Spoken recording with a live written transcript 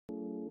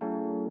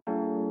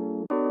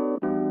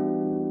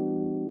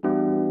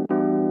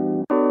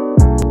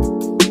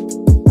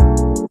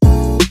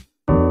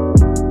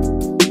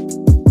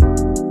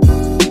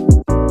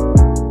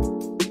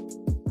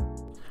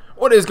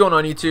What is going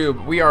on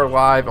YouTube? We are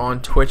live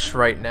on Twitch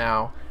right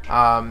now.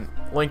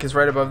 Link is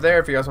right above there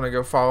if you guys want to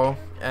go follow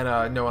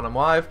and know when I'm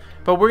live.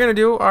 But we're gonna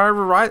do our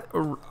rewards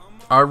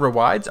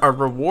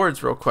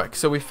real quick.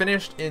 So we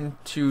finished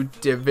into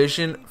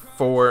Division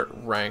 4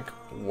 Rank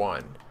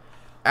 1.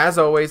 As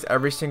always,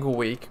 every single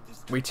week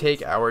we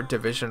take our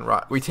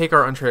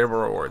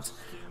untradeable rewards.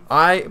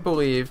 I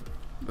believe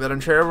that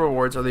untradeable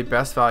rewards are the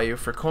best value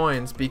for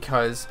coins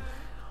because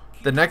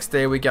the next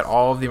day we get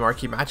all of the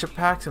marquee matchup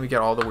packs and we get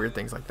all the weird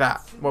things like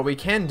that. What we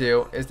can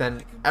do is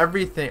then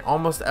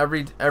almost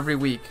every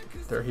week,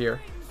 they're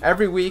here.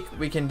 Every week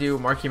we can do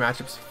marquee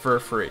matchups for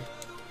free.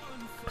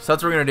 So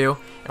that's what we're gonna do,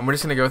 and we're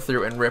just gonna go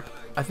through and rip.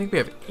 I think we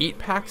have 8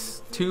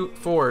 packs, 2,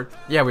 4.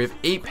 Yeah, we have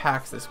 8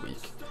 packs this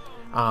week.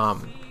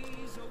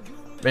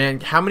 Man,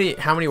 how many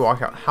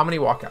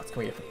walkouts can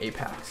we get from 8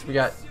 packs? We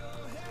got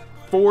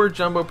 4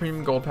 jumbo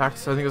premium gold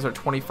packs, so I think those are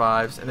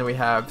 25s, and then we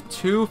have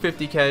 2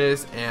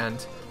 50Ks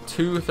and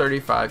 2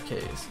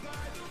 35Ks.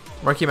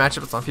 Marquee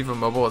matchups on FIFA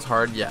Mobile is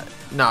hard. Yeah,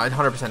 no, it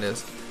 100%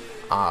 is.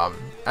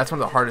 That's one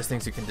of the hardest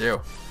things you can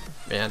do,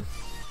 man.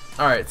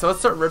 All right, so let's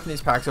start ripping these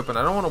packs open.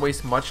 I don't want to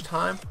waste much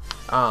time,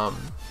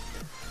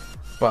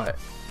 but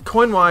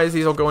coin-wise,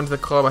 these will go into the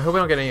club. I hope we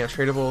don't get any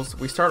untradables.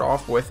 We start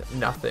off with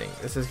nothing.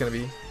 This is gonna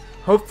be,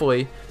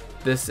 hopefully,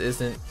 this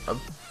isn't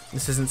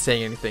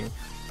saying anything.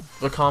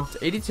 Lecomte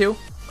 82.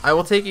 I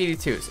will take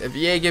 82s. If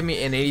EA give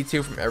me an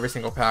 82 from every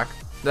single pack,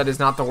 that is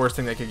not the worst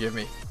thing they could give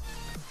me.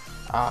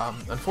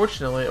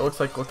 Unfortunately, it looks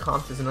like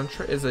Lecomte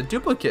is a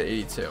duplicate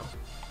 82.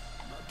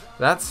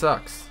 That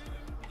sucks.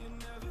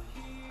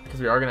 Because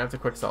we are going to have to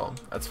quick sell them.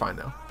 That's fine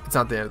though. It's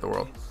not the end of the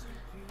world.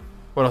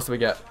 What else do we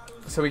get?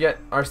 So we get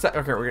our okay,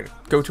 we're going to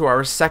go to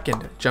our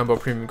second Jumbo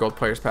Premium Gold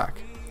Players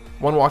pack.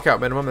 1 walkout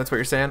minimum, that's what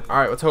you're saying?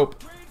 Alright, let's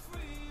hope.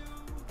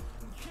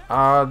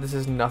 This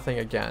is nothing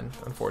again,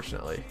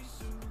 unfortunately.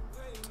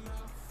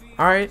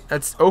 Alright,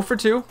 that's 0 for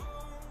 2.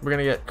 We're going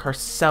to get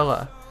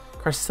Carcela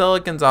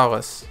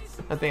Gonzalez.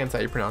 I think that's how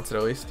you pronounce it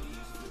at least.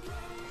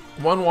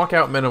 1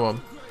 walkout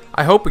minimum.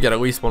 I hope we get at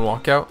least 1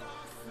 walkout.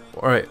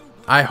 Alright,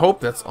 I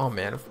hope that's, oh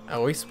man,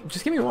 at least,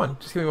 just give me one.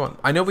 Just give me one.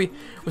 I know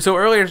so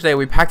earlier today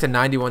we packed a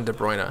 91 De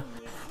Bruyne.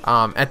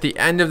 At the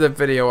end of the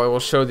video I will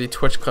show the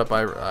Twitch clip.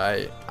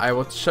 I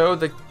will show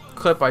the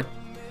clip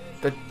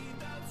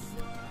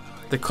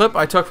the clip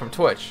I took from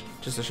Twitch,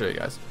 just to show you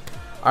guys.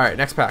 Alright,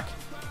 next pack.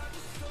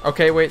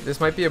 Okay, wait, this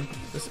might be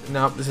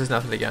no, this is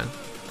nothing again.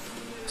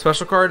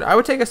 Special card. I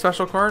would take a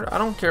special card. I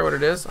don't care what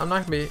it is. I'm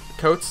not going to be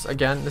Coates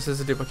again. This is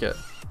a duplicate.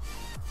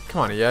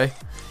 Come on, EA.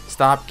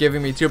 Stop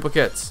giving me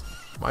duplicates.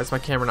 Why is my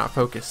camera not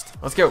focused?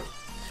 Let's go.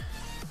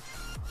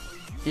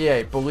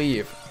 EA,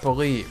 believe.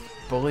 This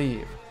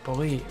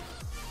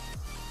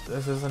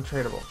is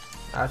untradeable.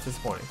 That's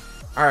disappointing.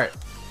 Alright.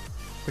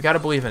 We got to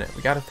believe in it.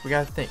 We gotta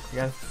think.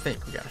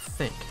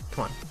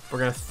 Come on. We're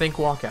going to think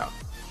walkout.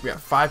 We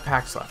got 5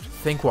 packs left.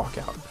 Think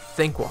walkout.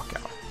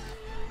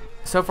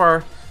 So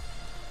far,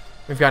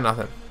 we've got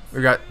nothing.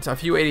 We've got a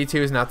few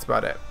 82s, and that's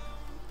about it.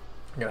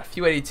 We got a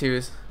few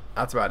 82s.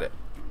 That's about it.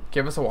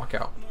 Give us a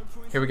walkout.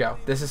 Here we go.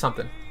 This is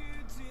something.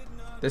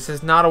 This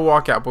is not a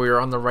walkout, but we are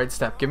on the right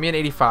step. Give me an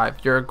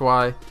 85.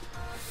 Uruguay.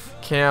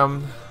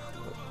 Cam.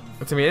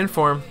 It's going to be an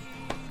inform.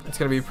 It's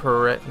going to be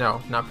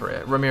no, not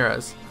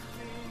Ramirez.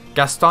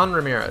 Gaston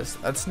Ramirez.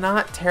 That's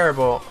not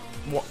terrible.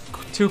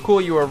 Too cool,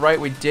 you were right.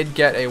 We did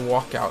get a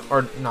walkout,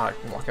 or not a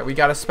walkout. We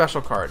got a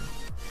special card.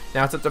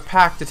 Now it's up to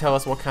pack to tell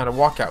us what kind of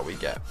walkout we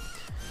get.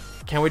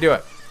 Can we do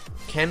it?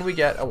 Can we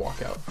get a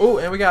walkout? Oh,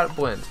 and we got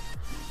blend.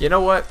 You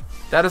know what?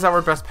 That is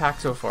our best pack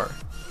so far.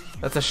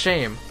 That's a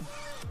shame,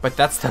 but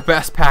that's the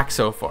best pack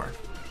so far.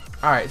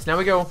 All right, so now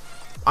we go.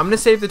 I'm gonna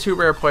save the 2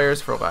 rare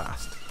players for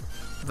last.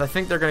 I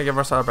think they're gonna give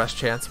us our best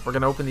chance. We're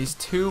gonna open these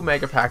 2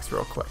 mega packs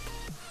real quick.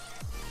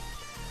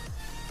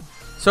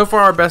 So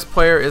far, our best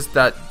player is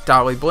that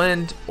Dolly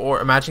Blend,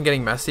 or imagine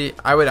getting Messi.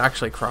 I would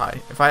actually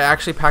cry. If I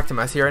actually packed a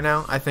Messi right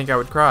now, I think I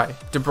would cry.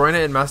 De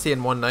Bruyne and Messi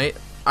in one night,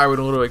 I would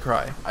literally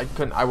cry. I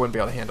wouldn't be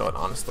able to handle it,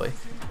 honestly.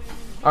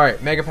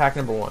 Alright, mega pack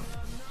number 1.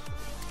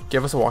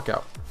 Give us a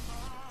walkout.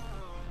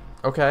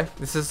 Okay,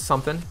 this is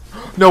something.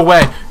 No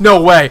way!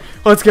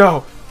 Let's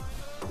go!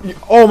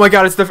 Oh my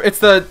god, it's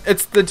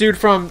the dude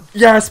from,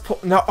 yes,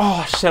 no,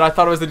 oh shit, I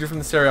thought it was the dude from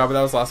the Serie A, but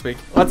that was last week.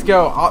 Let's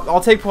go.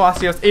 I'll take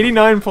Palacios.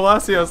 89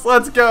 Palacios.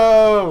 Let's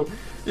go.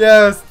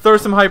 Yes, throw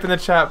some hype in the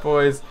chat,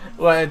 boys.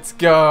 Let's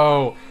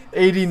go.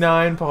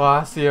 89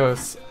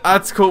 Palacios.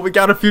 That's cool. We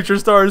got a Future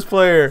Stars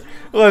player.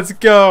 Let's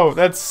go.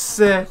 That's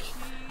sick.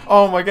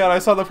 Oh my god, I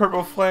saw the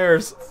purple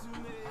flares.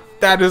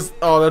 That is,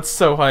 oh, that's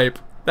so hype.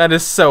 That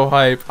is so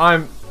hype.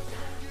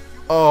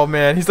 Oh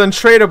man, he's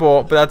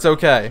untradeable, but that's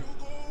okay.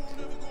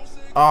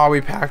 Oh,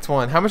 we packed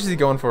one. How much is he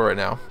going for right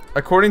now?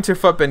 According to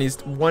Footbin, he's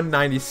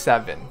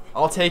 197.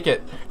 I'll take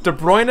it. De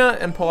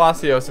Bruyne and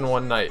Palacios in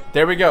one night.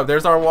 There we go.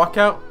 There's our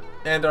walkout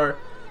and a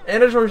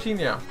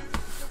Jorginho.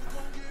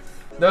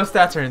 Those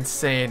stats are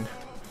insane.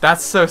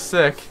 That's so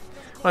sick.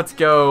 Let's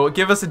go.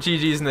 Give us a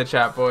GG's in the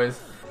chat, boys.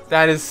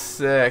 That is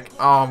sick.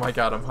 Oh my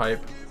god, I'm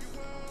hype.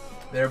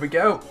 There we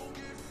go.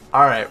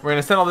 Alright, we're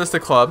going to send all this to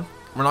club.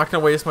 We're not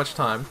going to waste much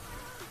time.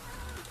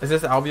 Is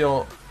this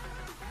Albiol?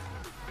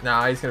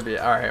 Nah, he's going to be...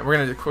 Alright, we're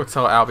going to quick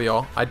sell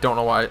Albiol. I don't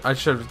know why. I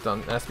should have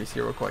done SBC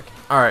real quick.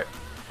 Alright.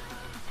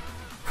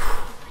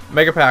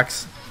 Mega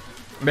Packs.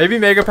 Maybe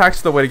Mega Packs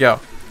is the way to go.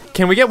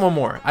 Can we get one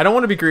more? I don't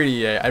want to be greedy,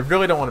 EA. I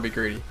really don't want to be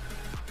greedy.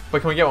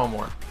 But can we get one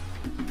more?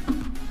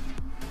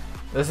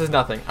 This is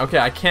nothing. Okay,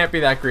 I can't be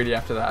that greedy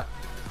after that.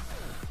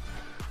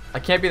 I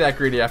can't be that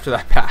greedy after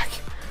that pack.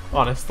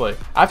 Honestly.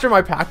 After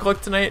my pack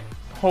look tonight,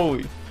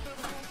 holy.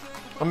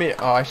 Let me...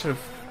 Oh, I should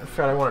have... I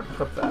forgot I wanted to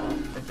clip that.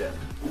 I did.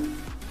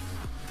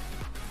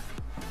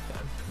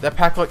 That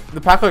pack look...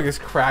 The pack look is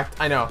cracked.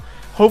 I know.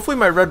 Hopefully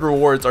my red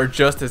rewards are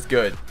just as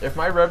good. If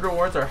my red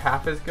rewards are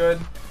half as good...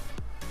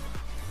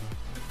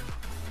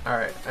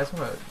 Alright, I just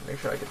want to make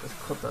sure I get this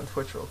clipped on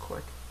Twitch real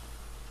quick.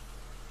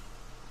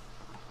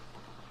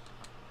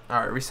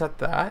 Alright, reset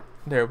that.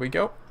 There we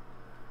go.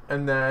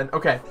 And then,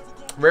 okay.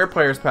 Rare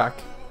players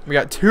pack. We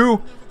got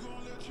 2.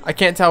 I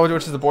can't tell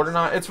which is the board or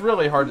not. It's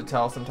really hard to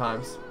tell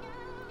sometimes.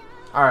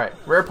 Alright,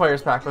 rare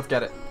players pack. Let's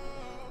get it.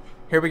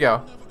 Here we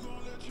go.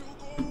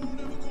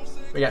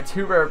 We got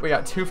 2 rare. We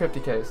got 2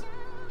 50Ks.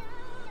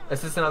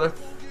 Is this another?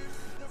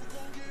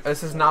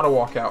 This is not a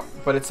walkout,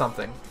 but it's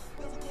something.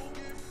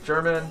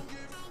 German.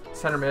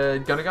 Center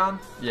mid. Gunnagon?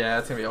 Yeah,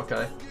 it's going to be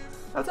okay.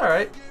 That's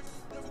alright.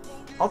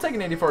 I'll take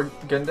an 84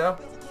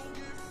 Gundo.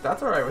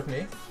 That's alright with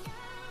me.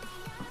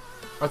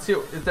 Let's see.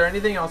 Is there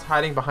anything else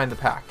hiding behind the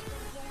pack?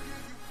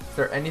 Is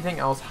there anything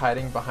else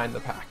hiding behind the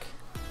pack?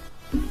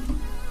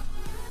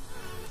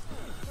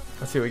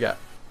 Let's see what we got.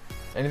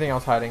 Anything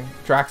else hiding?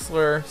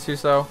 Draxler,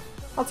 Suso.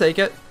 I'll take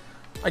it.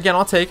 Again,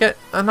 I'll take it.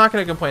 I'm not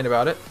going to complain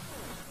about it.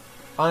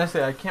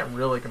 Honestly, I can't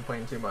really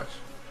complain too much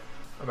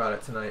about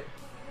it tonight.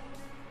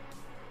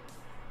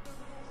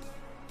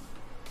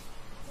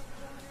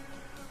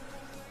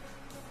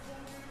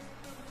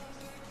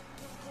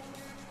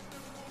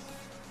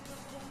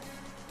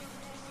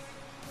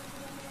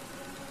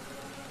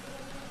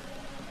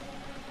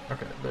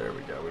 Okay, there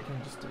we go. We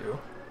can just do...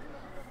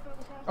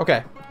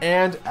 Okay,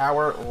 and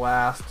our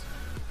last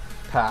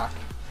pack.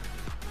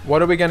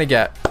 What are we going to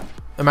get?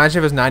 Imagine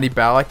if it was 90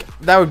 Ballack.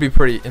 That would be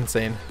pretty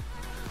insane.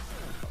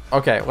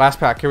 Okay, last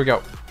pack. Here we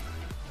go.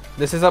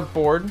 This is a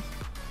board.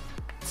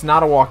 It's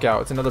not a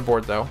walkout. It's another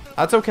board, though.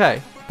 That's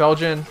okay.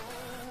 Belgian.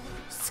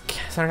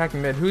 Center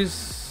attacking mid.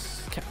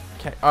 Who's...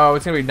 Oh,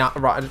 it's going to be not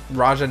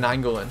Raja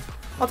Nainggolan.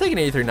 I'll take an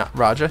 83 not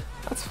Raja.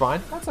 That's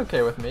fine. That's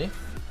okay with me.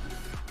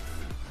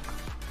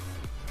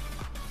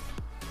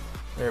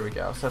 There we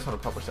go. So I just want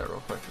to publish that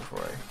real quick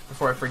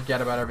before I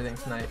forget about everything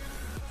tonight.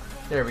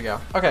 There we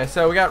go. Okay,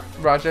 so we got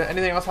Raja.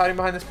 Anything else hiding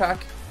behind this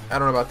pack? I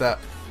don't know about that.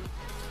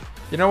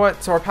 You know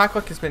what? So our pack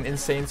luck has been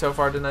insane so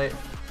far tonight.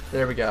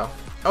 There we go.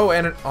 Oh,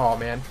 and oh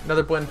man,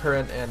 another Blend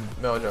Perrin and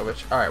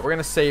Milojevic. All right, we're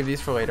gonna save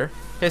these for later.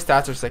 His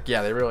stats are sick.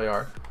 Yeah, they really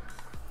are.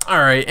 All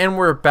right, and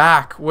we're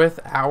back with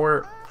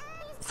our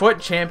Foot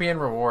Champion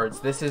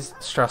rewards. This is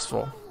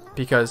stressful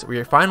because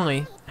we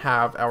finally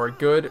have our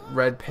good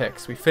red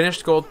picks. We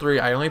finished Gold 3.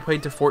 I only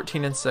played to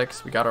 14 and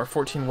 6. We got our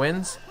 14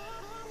 wins.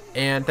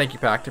 And thank you,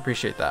 Packed.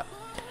 Appreciate that.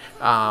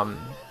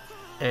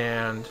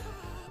 And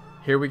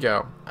here we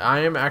go. I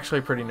am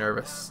actually pretty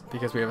nervous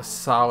because we have a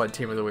solid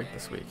team of the week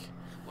this week.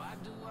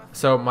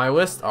 So my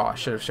list... Oh, I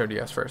should have showed you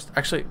guys first.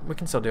 Actually, we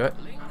can still do it.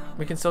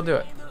 We can still do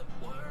it.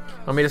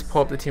 Let me just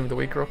pull up the team of the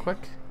week real quick.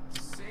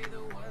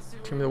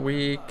 Team of the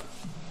week.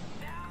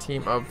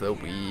 Team of the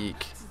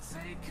week.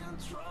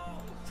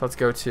 So let's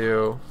go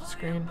to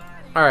screen.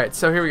 Alright,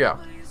 so here we go.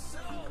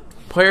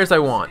 Players I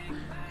want.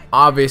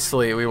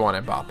 Obviously, we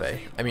want Mbappe.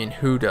 I mean,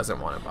 who doesn't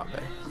want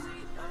Mbappe?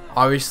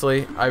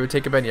 Obviously, I would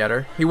take a Ben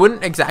Yedder. He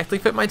wouldn't exactly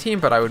fit my team,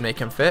 but I would make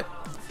him fit.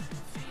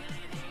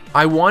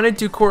 I wanted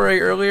Doucouré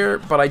earlier,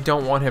 but I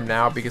don't want him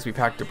now because we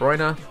packed De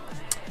Bruyne.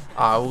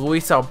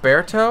 Luis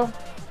Alberto.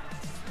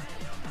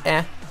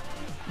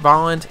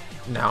 Volland.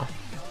 No.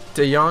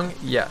 De Jong.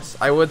 Yes.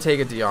 I would take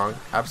a De Jong.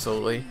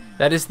 Absolutely.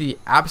 That is the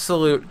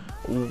absolute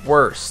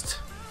worst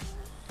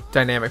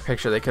dynamic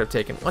picture they could have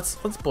taken. Let's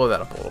blow that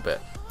up a little bit.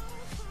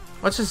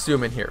 Let's just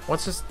zoom in here.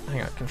 Let's just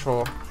hang on,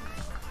 control.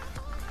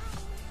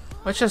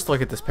 Let's just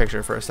look at this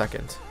picture for a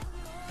second.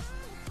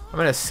 I'm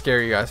gonna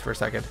scare you guys for a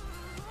second.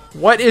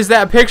 What is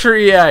that picture,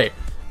 EA?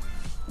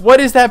 What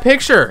is that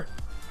picture?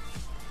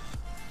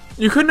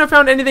 You couldn't have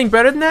found anything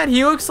better than that?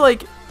 He looks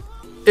like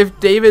if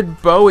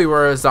David Bowie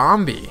were a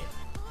zombie.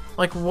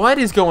 Like, what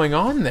is going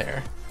on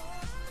there?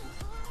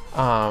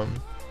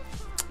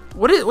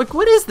 What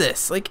is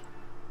this? Like,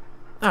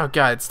 oh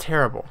god, it's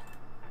terrible.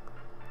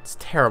 It's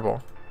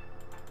terrible.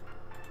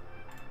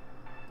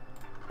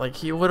 Like,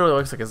 he literally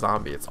looks like a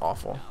zombie. It's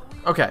awful.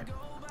 Okay.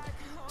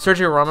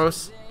 Sergio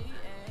Ramos.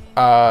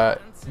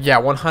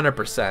 Yeah,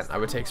 100%. I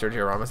would take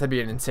Sergio Ramos. That'd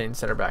be an insane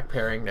center back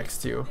pairing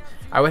next to.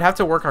 I would have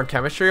to work on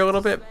chemistry a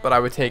little bit, but I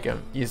would take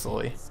him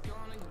easily.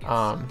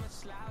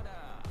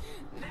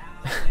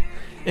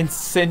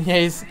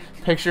 Insigne's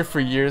picture for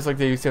years, like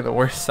they used to have the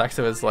worst sex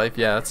of his life.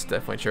 Yeah, that's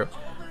definitely true.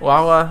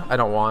 Lala, I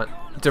don't want.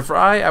 De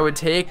Vrij, I would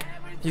take.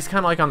 He's kind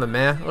of like on the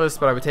meh list,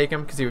 but I would take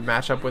him because he would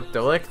match up with De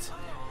Ligt.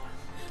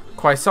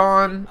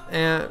 Quaison,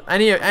 and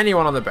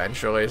anyone on the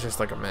bench really is just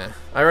like a meh.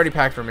 I already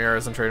packed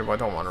Ramirez and traded, but I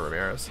don't want a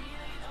Ramirez.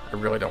 I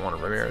really don't want a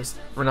Ramirez.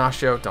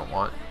 Renacio, don't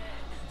want.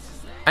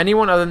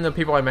 Anyone other than the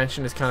people I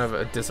mentioned is kind of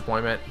a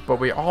disappointment, but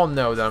we all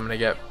know that I'm going to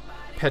get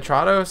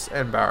Petrados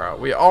and Barrow.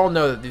 We all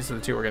know that these are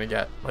the two we're going to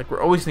get. Like,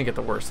 we're always going to get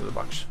the worst of the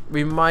bunch.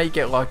 We might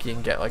get lucky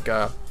and get like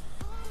a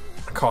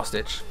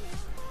Kostic,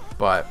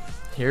 but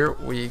here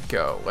we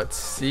go. Let's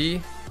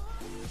see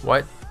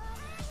what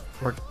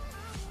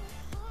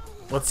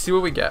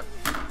we get.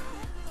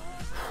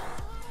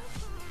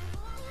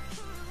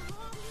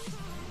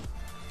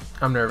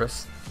 I'm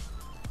nervous.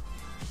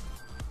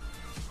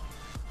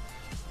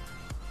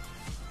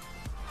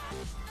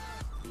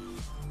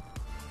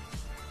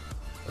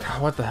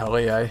 What the hell,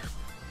 AI?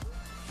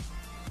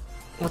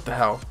 What the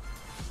hell?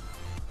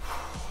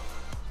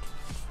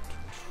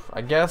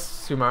 I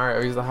guess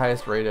Sumario, he's the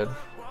highest rated.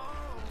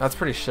 That's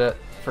pretty shit.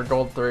 For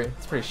gold 3,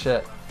 it's pretty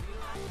shit.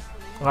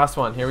 Last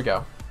one, here we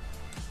go.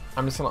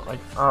 I'm just gonna like,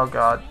 oh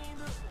god.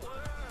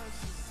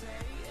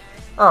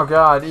 Oh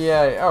god,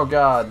 EA, oh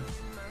god.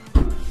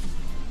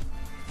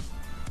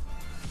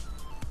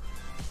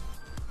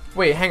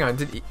 Wait, hang on,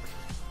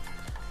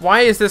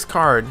 why is this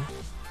card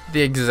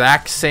the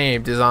exact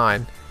same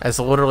design as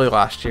literally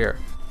last year?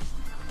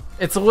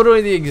 It's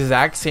literally the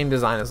exact same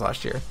design as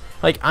last year.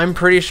 Like, I'm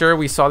pretty sure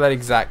we saw that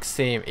exact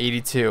same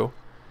 82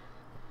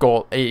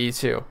 gold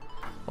 82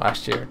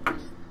 last year.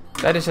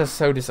 That is just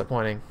so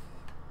disappointing.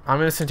 I'm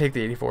just gonna take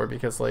the 84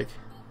 because, like,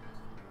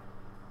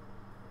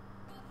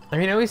 I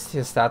mean, at least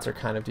his stats are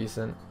kind of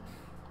decent.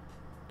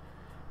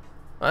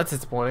 Well, that's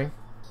disappointing.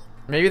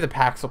 Maybe the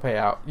packs will pay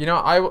out. You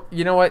know,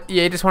 you know what?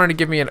 EA just wanted to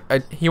give me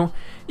he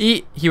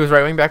was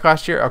right wing back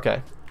last year.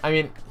 Okay. I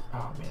mean,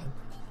 oh man.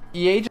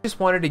 EA just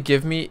wanted to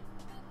give me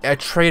a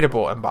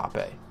tradable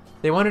Mbappe.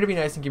 They wanted to be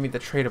nice and give me the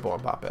tradable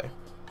Mbappe.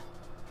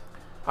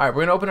 All right,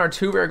 we're gonna open our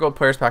 2 rare gold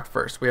players pack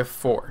first. We have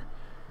 4.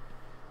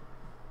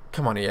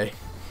 Come on, EA.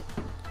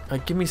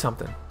 Like, give me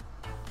something.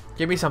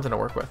 Give me something to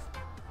work with.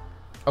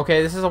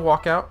 Okay, this is a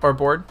walkout or a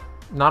board.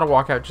 Not a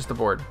walkout, just a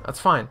board. That's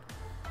fine.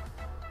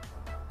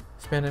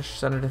 Spanish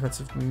center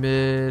defensive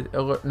mid.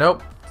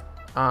 Nope.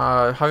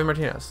 Javi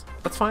Martinez.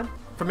 That's fine.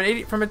 From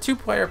a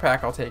 2-player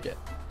pack, I'll take it.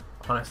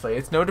 Honestly,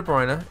 it's no De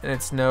Bruyne and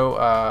it's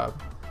no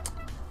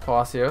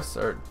Palacios,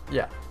 or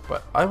yeah,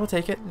 but I will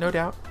take it, no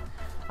doubt.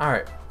 All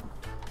right.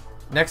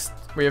 Next,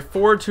 we have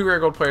 4 2 rare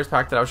gold players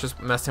pack that I was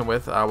just messing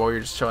with while we were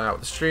just chilling out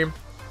with the stream.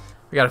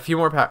 We got a few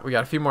more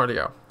to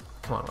go.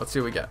 Come on, let's see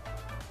what we get.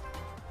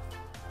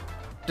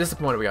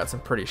 Disappointed we got some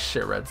pretty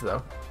shit reds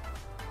though.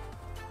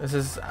 This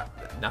is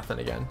nothing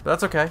again, but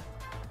that's okay.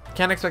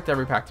 Can't expect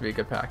every pack to be a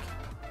good pack.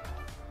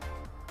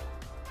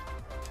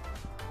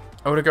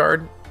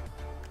 Odegaard.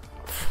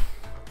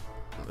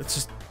 It's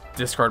just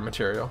discard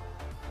material.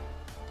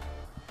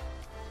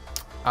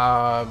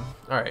 All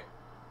right.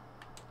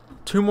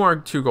 2 more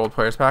 2 gold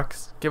players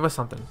packs. Give us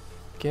something.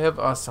 Give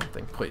us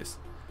something, please.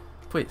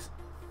 Please.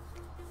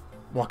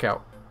 Walk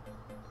out.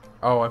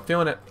 Oh, I'm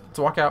feeling it. It's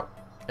a walkout.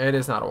 It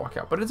is not a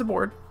walkout, but it's a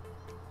board.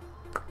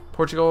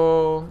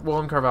 Portugal,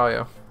 William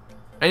Carvalho.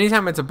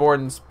 Anytime it's a board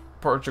in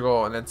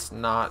Portugal and it's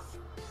not,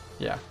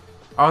 yeah.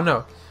 Oh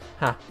no,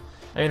 huh?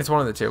 I mean, it's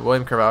one of the two.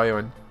 William Carvalho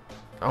and,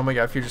 oh my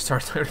god, Future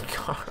Stars loading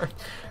card.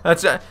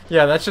 That's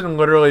yeah, that shouldn't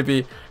literally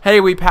be,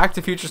 hey, we packed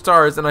a Future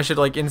Stars and I should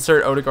like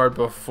insert Odegaard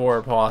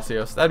before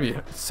Palacios. That'd be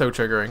so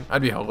triggering.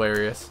 That'd be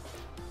hilarious.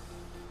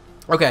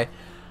 Okay,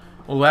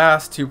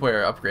 last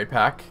 2-player upgrade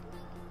pack.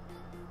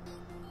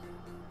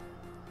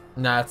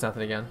 Nah, it's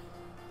nothing again.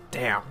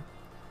 Damn.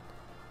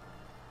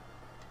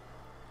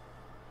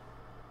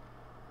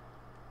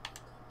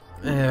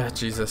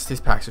 Jesus, these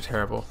packs are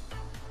terrible.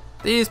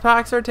 These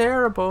packs are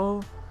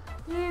terrible.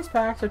 These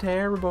packs are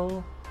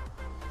terrible.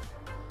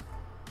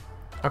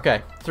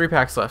 Okay, 3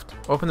 packs left.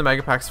 Open the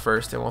mega packs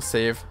first and we'll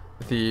save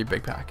the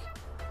big pack.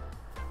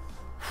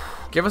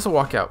 Give us a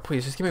walkout,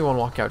 please. Just give me one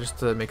walkout just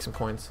to make some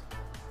coins.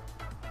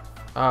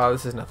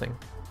 This is nothing.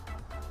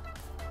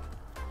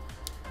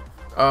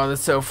 Oh,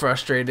 that's so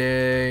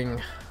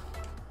frustrating.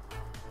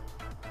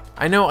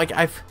 I know, like,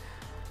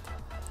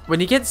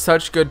 when you get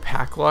such good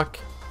pack luck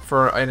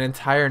for an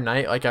entire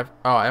night, like,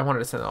 I wanted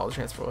to send all the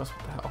transfer lists.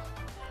 What the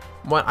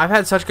hell? I've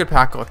had such good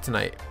pack luck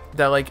tonight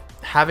that, like,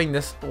 having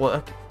this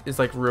luck is,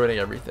 like, ruining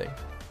everything.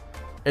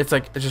 It's,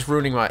 like, it's just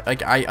ruining my,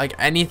 like, like,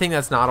 anything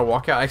that's not a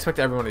walkout. I expect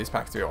every one of these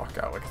packs to be a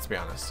walkout, like, let's be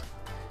honest.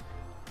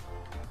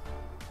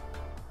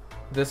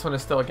 This one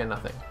is still, again,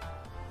 nothing.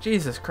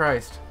 Jesus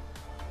Christ.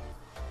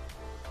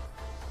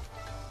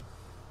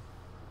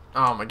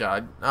 Oh my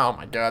god. Oh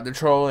my god. They're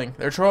trolling.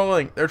 They're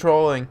trolling. They're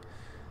trolling.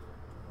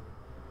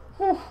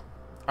 Whew.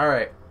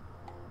 Alright.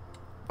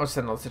 Let's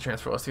send those to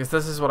transfer list because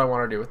this is what I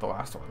want to do with the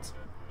last ones.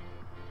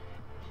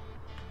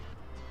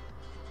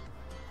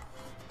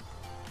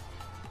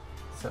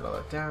 Settle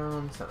that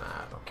down.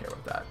 I don't care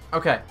about that.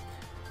 Okay.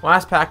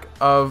 Last pack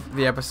of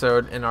the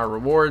episode in our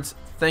rewards.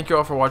 Thank you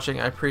all for watching.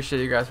 I appreciate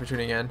you guys for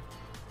tuning in.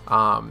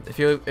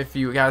 If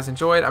you guys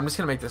enjoyed, I'm just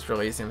going to make this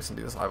really easy. I'm just going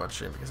to do this live on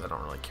stream because I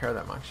don't really care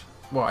that much.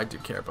 Well, I do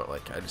care, but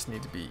like I just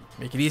need to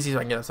make it easy so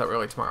I can get us up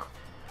early tomorrow.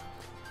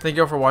 Thank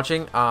you all for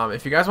watching.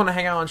 If you guys want to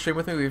hang out on stream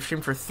with me, we've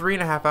streamed for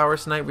 3.5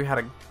 hours tonight. We had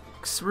a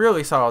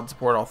really solid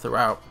support all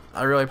throughout.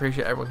 I really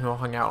appreciate everyone who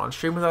hung out on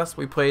stream with us.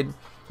 We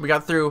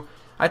got through,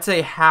 I'd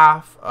say,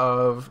 half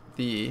of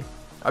the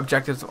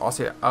objectives of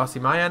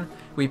Osimhen.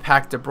 We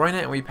packed De Bruyne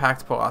and we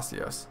packed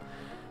Palacios.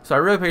 So I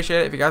really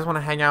appreciate it. If you guys want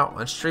to hang out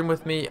on stream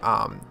with me,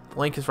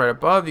 link is right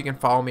above. You can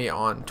follow me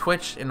on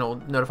Twitch and it'll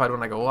notify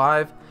when I go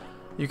live.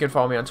 You can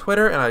follow me on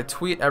Twitter, and I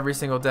tweet every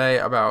single day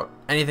about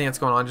anything that's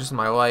going on just in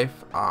my life.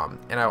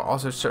 And I'll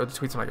also show the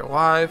tweets when I go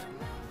live.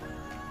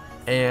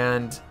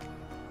 And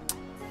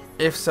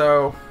if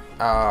so,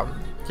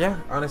 yeah,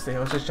 honestly,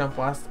 let's just jump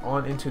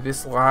on into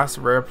this last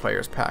rare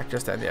players pack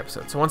just to end the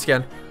episode. So once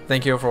again,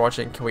 thank you for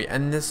watching. Can we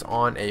end this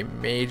on a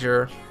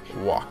major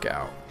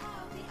walkout?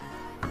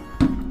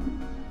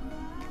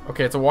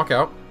 Okay, it's a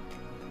walkout.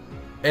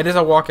 It is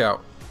a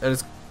walkout. It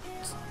is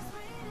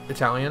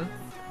Italian.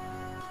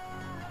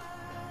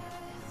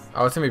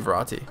 Oh, it's gonna be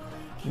Verratti.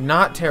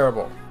 Not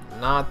terrible.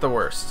 Not the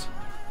worst.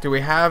 Do we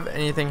have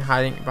anything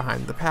hiding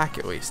behind the pack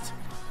at least?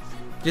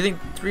 Do you think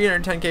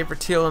 310k for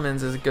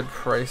Tielemans is a good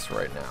price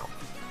right now?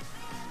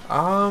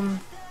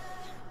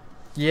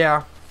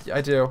 Yeah, I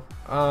do.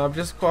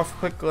 Just off a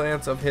quick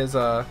glance of his,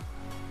 yeah,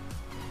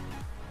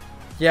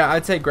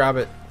 I'd say grab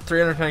it.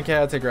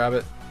 310k, I'd say grab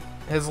it.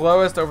 His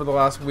lowest over the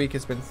last week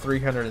has been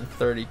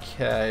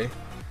 330k.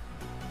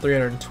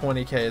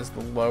 320k is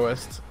the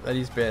lowest that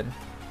he's been.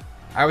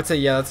 I would say,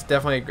 yeah, it's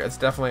definitely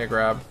a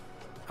grab.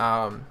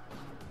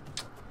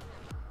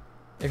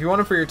 If you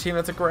want him for your team,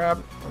 that's a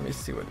grab. Let me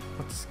see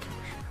what's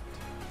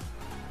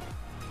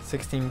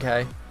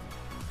 16k.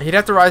 He'd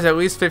have to rise at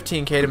least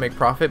 15k to make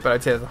profit, but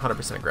I'd say that's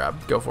 100% a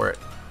grab. Go for it.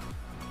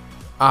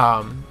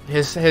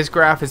 His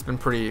graph has been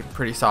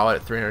pretty solid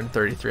at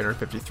 330,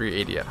 350,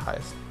 380 at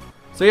highest.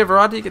 So yeah,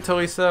 Verratti,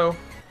 Gattuso,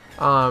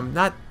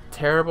 not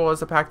terrible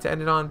as a pack to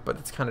end it on, but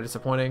it's kind of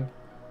disappointing.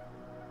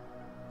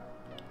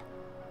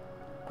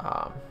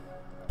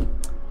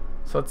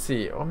 So let's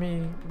see.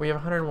 We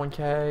have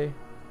 101k.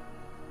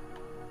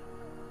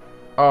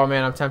 Oh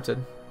man, I'm tempted.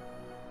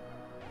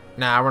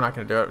 Nah, we're not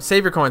gonna do it.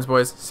 Save your coins,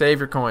 boys. Save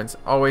your coins.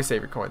 Always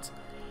save your coins.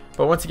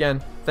 But once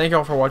again, thank you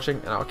all for watching,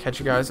 and I'll catch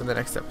you guys in the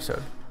next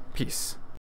episode. Peace.